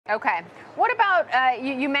Okay. What about,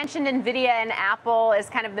 you mentioned NVIDIA and Apple as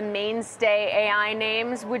kind of the mainstay AI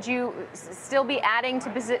names. Would you still be adding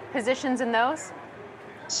to positions in those?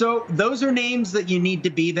 So those are names that you need to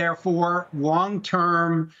be there for long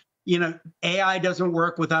term. AI doesn't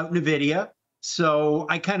work without NVIDIA. So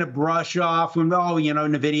I kind of brush off when, oh,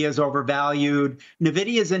 NVIDIA is overvalued.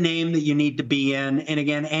 NVIDIA is a name that you need to be in. And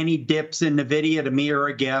again, any dips in NVIDIA to me are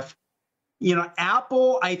a gift.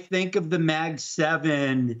 Apple, I think of the Mag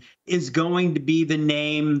 7 is going to be the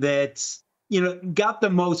name that's, got the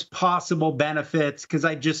most possible benefits because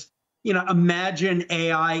I just, imagine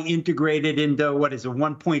AI integrated into what is it,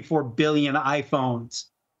 1.4 billion iPhones,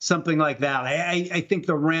 something like that. I think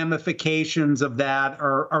the ramifications of that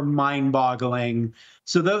are mind-boggling.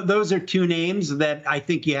 So those are two names that I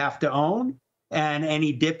think you have to own. And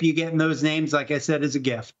any dip you get in those names, like I said, is a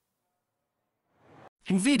gift.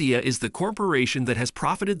 NVIDIA is the corporation that has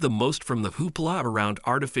profited the most from the hoopla around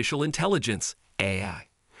artificial intelligence, AI.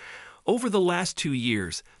 Over the last 2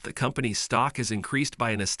 years, the company's stock has increased by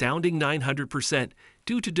an astounding 900%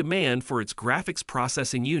 due to demand for its graphics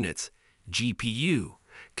processing units, GPU,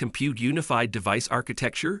 Compute Unified Device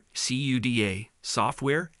Architecture, CUDA,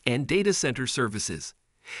 software, and data center services.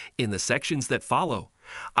 In the sections that follow,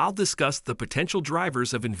 I'll discuss the potential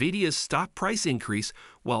drivers of NVIDIA's stock price increase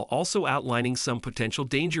while also outlining some potential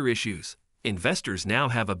danger issues. Investors now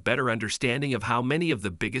have a better understanding of how many of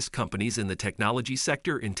the biggest companies in the technology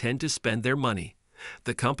sector intend to spend their money.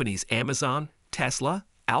 The companies Amazon, Tesla,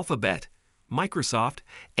 Alphabet, Microsoft,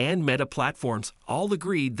 and Meta platforms all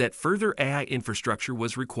agreed that further AI infrastructure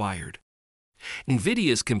was required.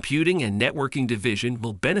 NVIDIA's computing and networking division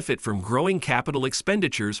will benefit from growing capital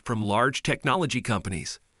expenditures from large technology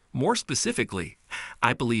companies. More specifically,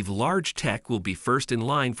 I believe large tech will be first in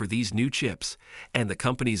line for these new chips, and the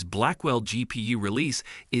company's Blackwell GPU release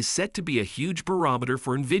is set to be a huge barometer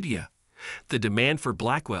for NVIDIA. The demand for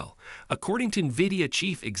Blackwell, according to NVIDIA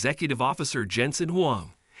Chief Executive Officer Jensen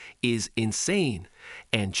Huang, is insane,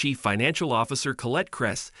 and Chief Financial Officer Colette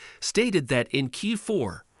Kress stated that in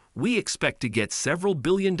Q4, we expect to get several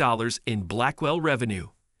 $billion in Blackwell revenue.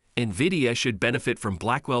 NVIDIA should benefit from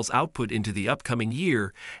Blackwell's output into the upcoming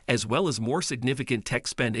year, as well as more significant tech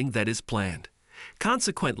spending that is planned.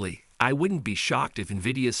 Consequently, I wouldn't be shocked if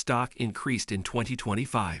NVIDIA's stock increased in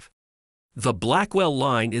 2025. The Blackwell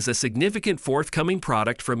line is a significant forthcoming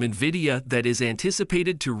product from NVIDIA that is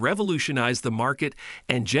anticipated to revolutionize the market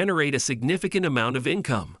and generate a significant amount of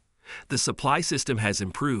income. The supply system has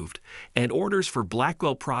improved, and orders for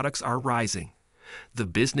Blackwell products are rising. The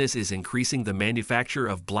business is increasing the manufacture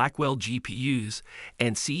of Blackwell GPUs,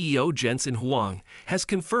 and CEO Jensen Huang has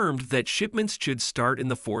confirmed that shipments should start in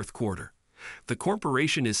the fourth quarter. The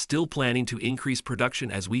corporation is still planning to increase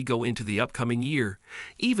production as we go into the upcoming year,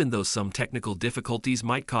 even though some technical difficulties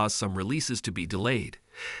might cause some releases to be delayed.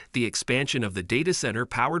 The expansion of the data center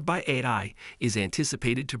powered by AI is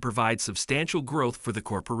anticipated to provide substantial growth for the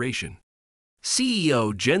corporation.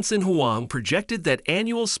 CEO Jensen Huang projected that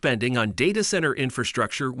annual spending on data center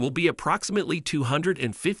infrastructure will be approximately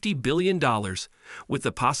 $250 billion, with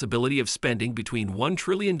the possibility of spending between $1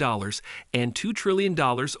 trillion and $2 trillion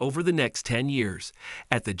over the next 10 years,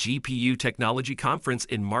 at the GPU Technology Conference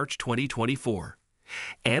in March 2024.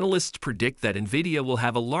 Analysts predict that NVIDIA will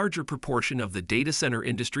have a larger proportion of the data center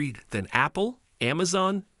industry than Apple,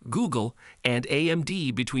 Amazon, Google, and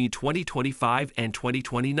AMD between 2025 and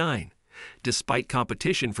 2029. Despite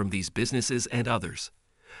competition from these businesses and others.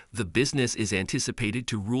 The business is anticipated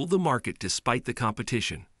to rule the market despite the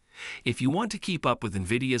competition. If you want to keep up with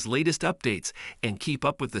NVIDIA's latest updates and keep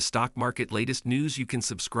up with the stock market latest news, you can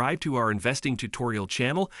subscribe to our investing tutorial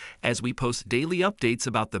channel as we post daily updates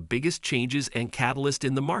about the biggest changes and catalysts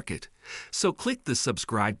in the market. So click the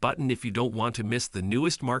subscribe button if you don't want to miss the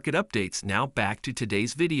newest market updates. Now back to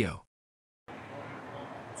today's video.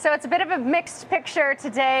 So it's a bit of a mixed picture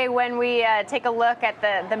today when we take a look at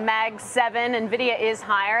the Mag 7. NVIDIA is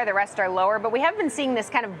higher, the rest are lower, but we have been seeing this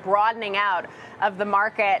kind of broadening out of the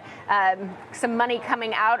market, some money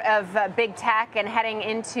coming out of big tech and heading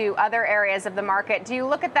into other areas of the market. Do you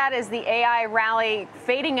look at that as the AI rally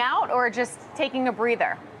fading out or just taking a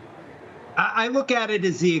breather? I look at it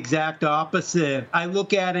as the exact opposite. I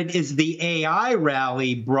look at it as the AI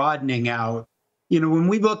rally broadening out. When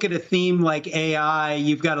we look at a theme like AI,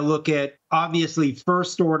 you've got to look at, obviously,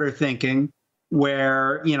 first order thinking,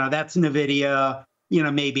 where, that's NVIDIA,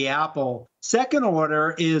 maybe Apple. Second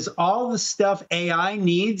order is all the stuff AI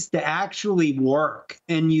needs to actually work.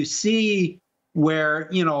 And you see where,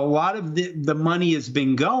 a lot of the money has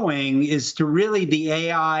been going is to really the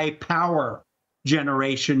AI power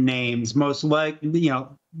generation names, most like,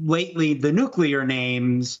 lately the nuclear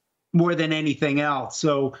names more than anything else.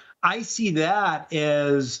 So I see that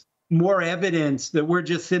as more evidence that we're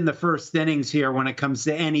just in the first innings here when it comes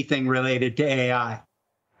to anything related to AI.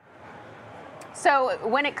 So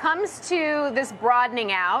when it comes to this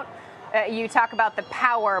broadening out, you talk about the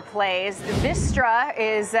power plays. Vistra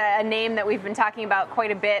is a name that we've been talking about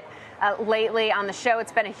quite a bit lately on the show.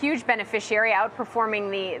 It's been a huge beneficiary, outperforming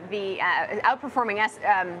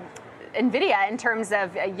NVIDIA in terms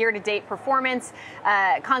of year-to-date performance.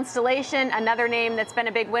 Constellation, another name that's been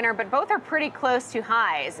a big winner, but both are pretty close to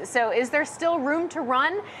highs. So is there still room to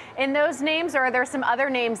run in those names, or are there some other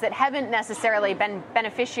names that haven't necessarily been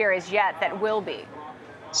beneficiaries yet that will be?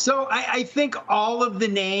 So I think all of the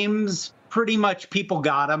names, pretty much people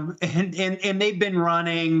got them, and they've been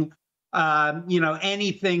running,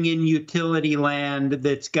 anything in utility land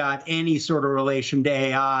that's got any sort of relation to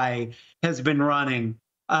AI has been running.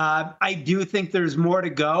 I do think there's more to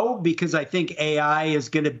go because I think AI is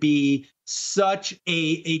going to be such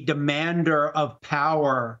a demander of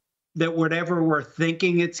power that whatever we're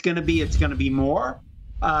thinking it's going to be more.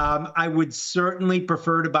 I would certainly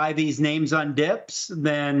prefer to buy these names on dips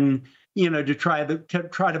than, to try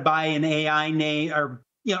to buy an AI name or,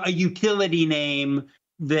 a utility name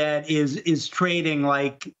that is trading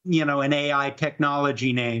like, an AI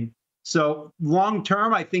technology name. So long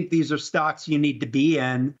term, I think these are stocks you need to be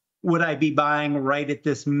in. Would I be buying right at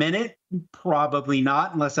this minute? Probably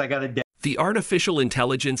not, unless I got a dip. The artificial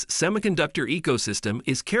intelligence semiconductor ecosystem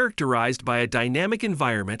is characterized by a dynamic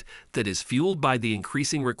environment that is fueled by the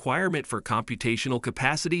increasing requirement for computational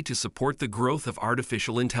capacity to support the growth of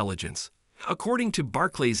artificial intelligence. According to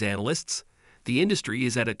Barclays analysts, the industry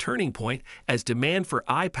is at a turning point as demand for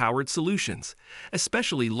AI-powered solutions,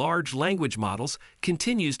 especially large language models,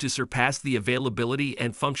 continues to surpass the availability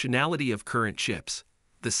and functionality of current chips.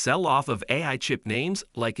 The sell-off of AI chip names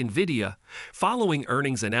like Nvidia following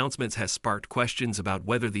earnings announcements has sparked questions about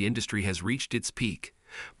whether the industry has reached its peak.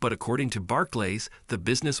 But according to Barclays, the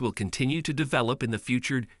business will continue to develop in the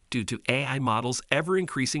future due to AI models'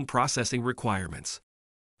 ever-increasing processing requirements.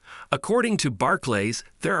 According to Barclays,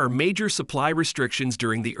 there are major supply restrictions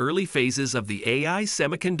during the early phases of the AI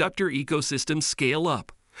semiconductor ecosystem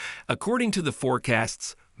scale-up. According to the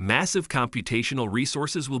forecasts, massive computational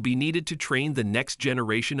resources will be needed to train the next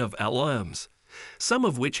generation of LLMs, some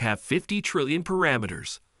of which have 50 trillion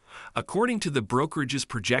parameters. According to the brokerage's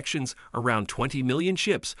projections, around 20 million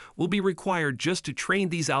chips will be required just to train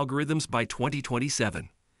these algorithms by 2027.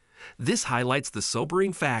 This highlights the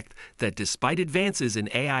sobering fact that despite advances in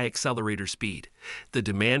AI accelerator speed, the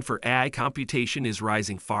demand for AI computation is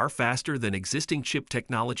rising far faster than existing chip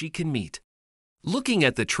technology can meet. Looking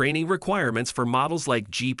at the training requirements for models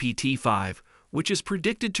like GPT-5, which is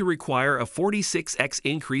predicted to require a 46x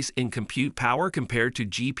increase in compute power compared to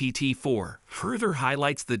GPT-4, further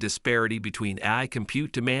highlights the disparity between AI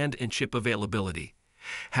compute demand and chip availability.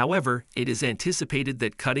 However, it is anticipated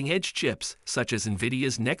that cutting-edge chips, such as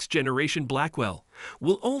NVIDIA's next-generation Blackwell,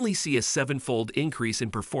 will only see a 7-fold increase in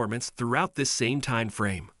performance throughout this same time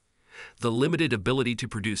frame. The limited ability to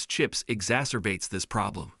produce chips exacerbates this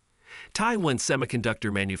problem. Taiwan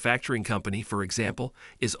Semiconductor Manufacturing Company, for example,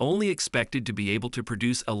 is only expected to be able to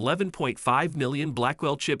produce 11.5 million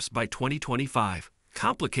Blackwell chips by 2025.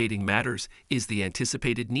 Complicating matters is the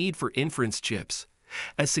anticipated need for inference chips.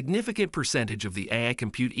 A significant percentage of the AI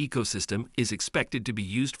compute ecosystem is expected to be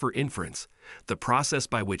used for inference, the process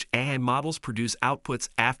by which AI models produce outputs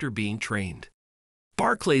after being trained.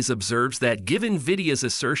 Barclays observes that given NVIDIA's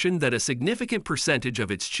assertion that a significant percentage of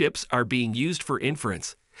its chips are being used for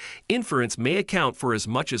inference may account for as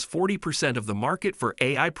much as 40% of the market for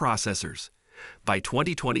AI processors. By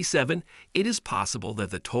 2027, it is possible that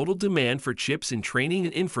the total demand for chips in training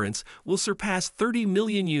and inference will surpass 30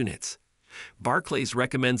 million units. Barclays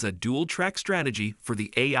recommends a dual-track strategy for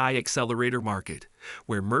the AI accelerator market,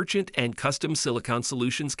 where merchant and custom silicon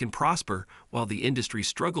solutions can prosper while the industry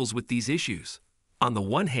struggles with these issues. On the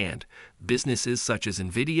one hand, businesses such as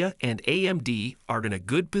NVIDIA and AMD are in a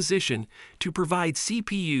good position to provide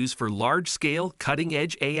CPUs for large-scale,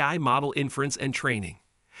 cutting-edge AI model inference and training.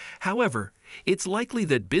 However, it's likely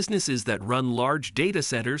that businesses that run large data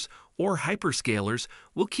centers or hyperscalers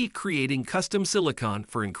will keep creating custom silicon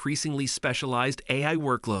for increasingly specialized AI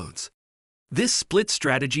workloads. This split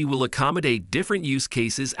strategy will accommodate different use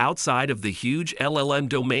cases outside of the huge LLM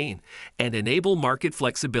domain and enable market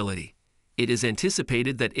flexibility. It is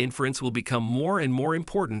anticipated that inference will become more and more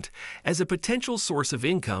important as a potential source of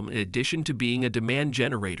income in addition to being a demand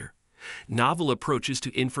generator. Novel approaches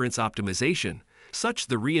to inference optimization, Such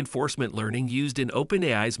the reinforcement learning used in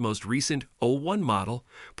OpenAI's most recent O1 model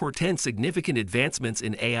portends significant advancements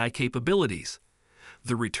in AI capabilities.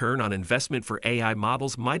 The return on investment for AI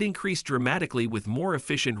models might increase dramatically with more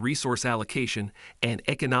efficient resource allocation and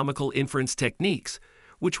economical inference techniques,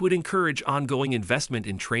 which would encourage ongoing investment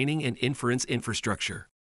in training and inference infrastructure.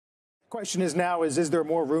 Question is now, is there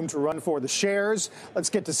more room to run for the shares? Let's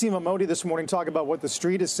get to Seema Modi this morning, talk about what the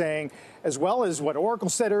street is saying, as well as what Oracle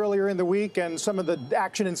said earlier in the week and some of the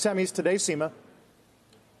action in semis today, Seema.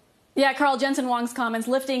 Yeah, Carl, Jensen Huang's comments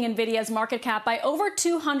lifting NVIDIA's market cap by over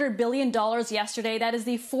 $200 billion yesterday. That is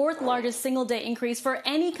the fourth largest single-day increase for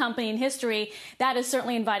any company in history. That is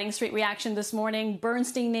certainly inviting street reaction this morning.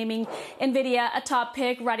 Bernstein naming NVIDIA a top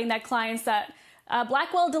pick, writing that clients that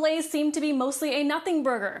Blackwell delays seem to be mostly a nothing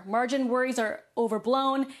burger. Margin worries are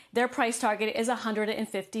overblown. Their price target is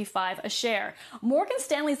 $155 a share. Morgan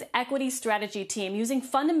Stanley's equity strategy team, using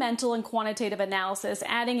fundamental and quantitative analysis,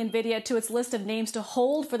 adding NVIDIA to its list of names to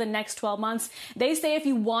hold for the next 12 months. They say if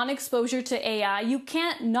you want exposure to AI, you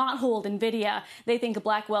can't not hold NVIDIA. They think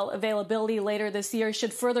Blackwell availability later this year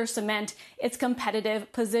should further cement its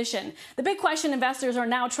competitive position. The big question investors are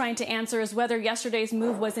now trying to answer is whether yesterday's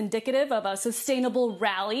move was indicative of a sustainable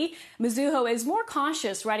rally. Mizuho is more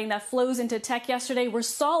cautious, writing that flows into tech yesterday were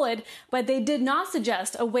solid, but they did not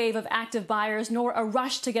suggest a wave of active buyers nor a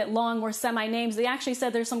rush to get long or semi-names. They actually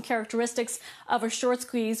said there's some characteristics of a short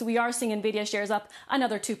squeeze. We are seeing NVIDIA shares up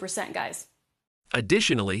another 2%, guys.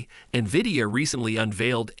 Additionally, NVIDIA recently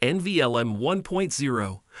unveiled NVLM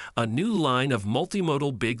 1.0, a new line of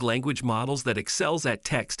multimodal big language models that excels at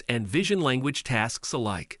text and vision language tasks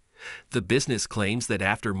alike. The business claims that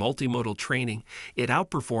after multimodal training, it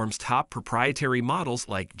outperforms top proprietary models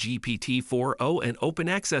like GPT-4o and open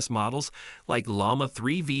access models like Llama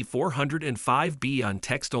 3 V400 and 5B on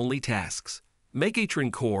text-only tasks.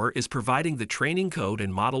 Megatron Core is providing the training code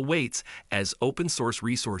and model weights as open-source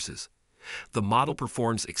resources. The model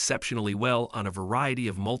performs exceptionally well on a variety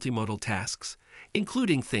of multimodal tasks,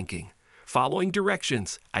 including thinking, following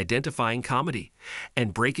directions, identifying comedy,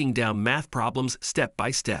 and breaking down math problems step by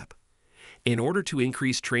step. In order to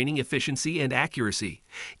increase training efficiency and accuracy,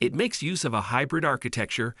 it makes use of a hybrid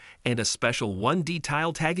architecture and a special 1D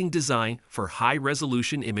tile tagging design for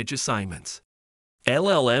high-resolution image assignments.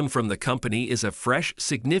 LLM from the company is a fresh,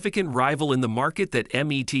 significant rival in the market that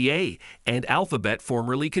META and Alphabet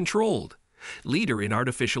formerly controlled. Leader in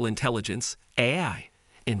artificial intelligence, AI,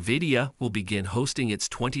 NVIDIA will begin hosting its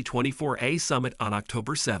 2024 A Summit on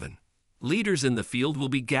October 7. Leaders in the field will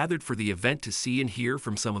be gathered for the event to see and hear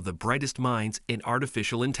from some of the brightest minds in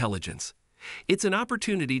artificial intelligence. It's an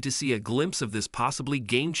opportunity to see a glimpse of this possibly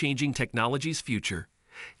game-changing technology's future.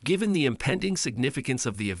 Given the impending significance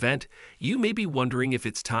of the event, you may be wondering if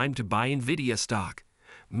it's time to buy NVIDIA stock.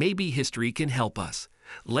 Maybe history can help us.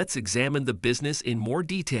 Let's examine the business in more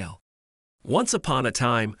detail. Once upon a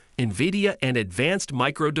time, NVIDIA and Advanced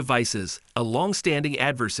Micro Devices, a long-standing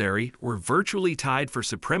adversary, were virtually tied for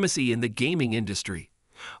supremacy in the gaming industry.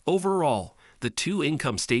 Overall, the two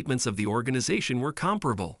income statements of the organization were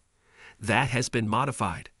comparable. That has been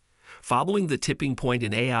modified. Following the tipping point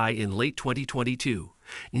in AI in late 2022,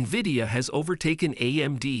 NVIDIA has overtaken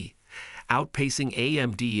AMD, outpacing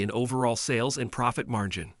AMD in overall sales and profit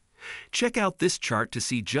margin. Check out this chart to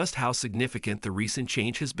see just how significant the recent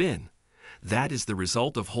change has been. That is the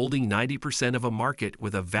result of holding 90% of a market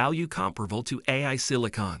with a value comparable to AI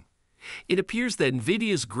silicon. It appears that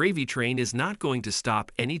NVIDIA's gravy train is not going to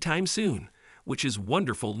stop anytime soon, which is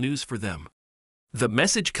wonderful news for them. The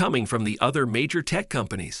message coming from the other major tech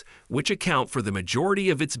companies, which account for the majority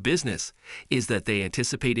of its business, is that they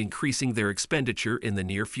anticipate increasing their expenditure in the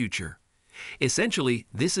near future. Essentially,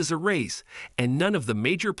 this is a race, and none of the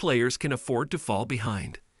major players can afford to fall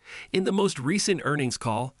behind. In the most recent earnings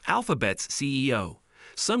call, Alphabet's CEO,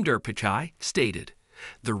 Sundar Pichai, stated,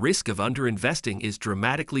 "The risk of underinvesting is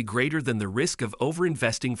dramatically greater than the risk of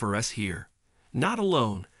overinvesting for us here." Not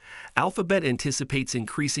alone, Alphabet anticipates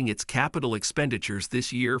increasing its capital expenditures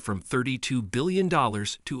this year from $32 billion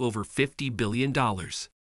to over $50 billion.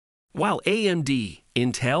 While AMD,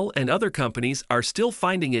 Intel, and other companies are still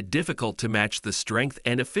finding it difficult to match the strength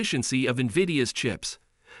and efficiency of NVIDIA's chips,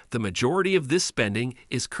 the majority of this spending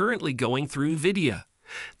is currently going through NVIDIA.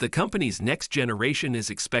 The company's next generation is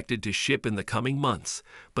expected to ship in the coming months,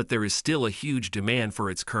 but there is still a huge demand for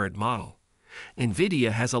its current model.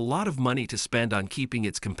 NVIDIA has a lot of money to spend on keeping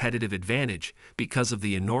its competitive advantage because of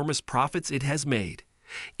the enormous profits it has made.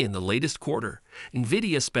 In the latest quarter,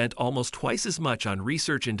 NVIDIA spent almost twice as much on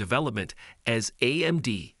research and development as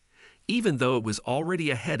AMD, even though it was already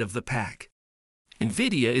ahead of the pack.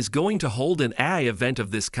 NVIDIA is going to hold an AI event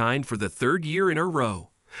of this kind for the third year in a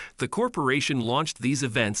row. The corporation launched these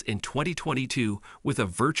events in 2022 with a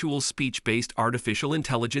virtual speech-based artificial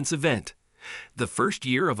intelligence event. The first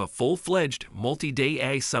year of a full-fledged multi-day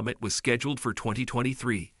AI summit was scheduled for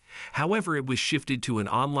 2023. However, it was shifted to an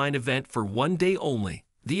online event for one day only.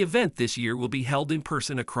 The event this year will be held in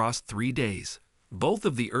person across 3 days. Both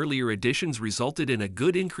of the earlier editions resulted in a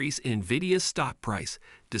good increase in NVIDIA's stock price,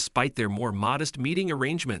 despite their more modest meeting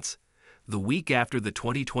arrangements. The week after the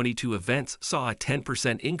 2022 events saw a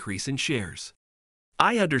 10% increase in shares.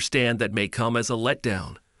 I understand that may come as a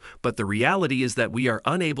letdown, but the reality is that we are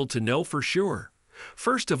unable to know for sure.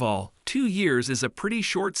 First of all, 2 years is a pretty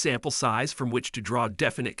short sample size from which to draw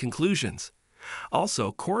definite conclusions.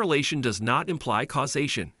 Also, correlation does not imply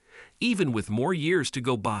causation, even with more years to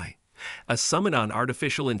go by. A summit on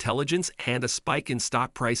artificial intelligence and a spike in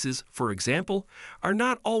stock prices, for example, are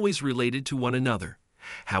not always related to one another.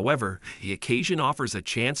 However, the occasion offers a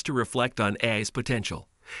chance to reflect on AI's potential.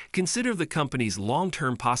 Consider the company's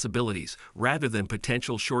long-term possibilities rather than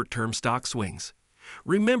potential short-term stock swings.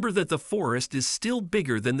 Remember that the forest is still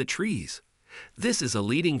bigger than the trees. This is a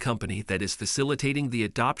leading company that is facilitating the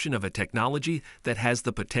adoption of a technology that has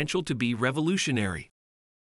the potential to be revolutionary.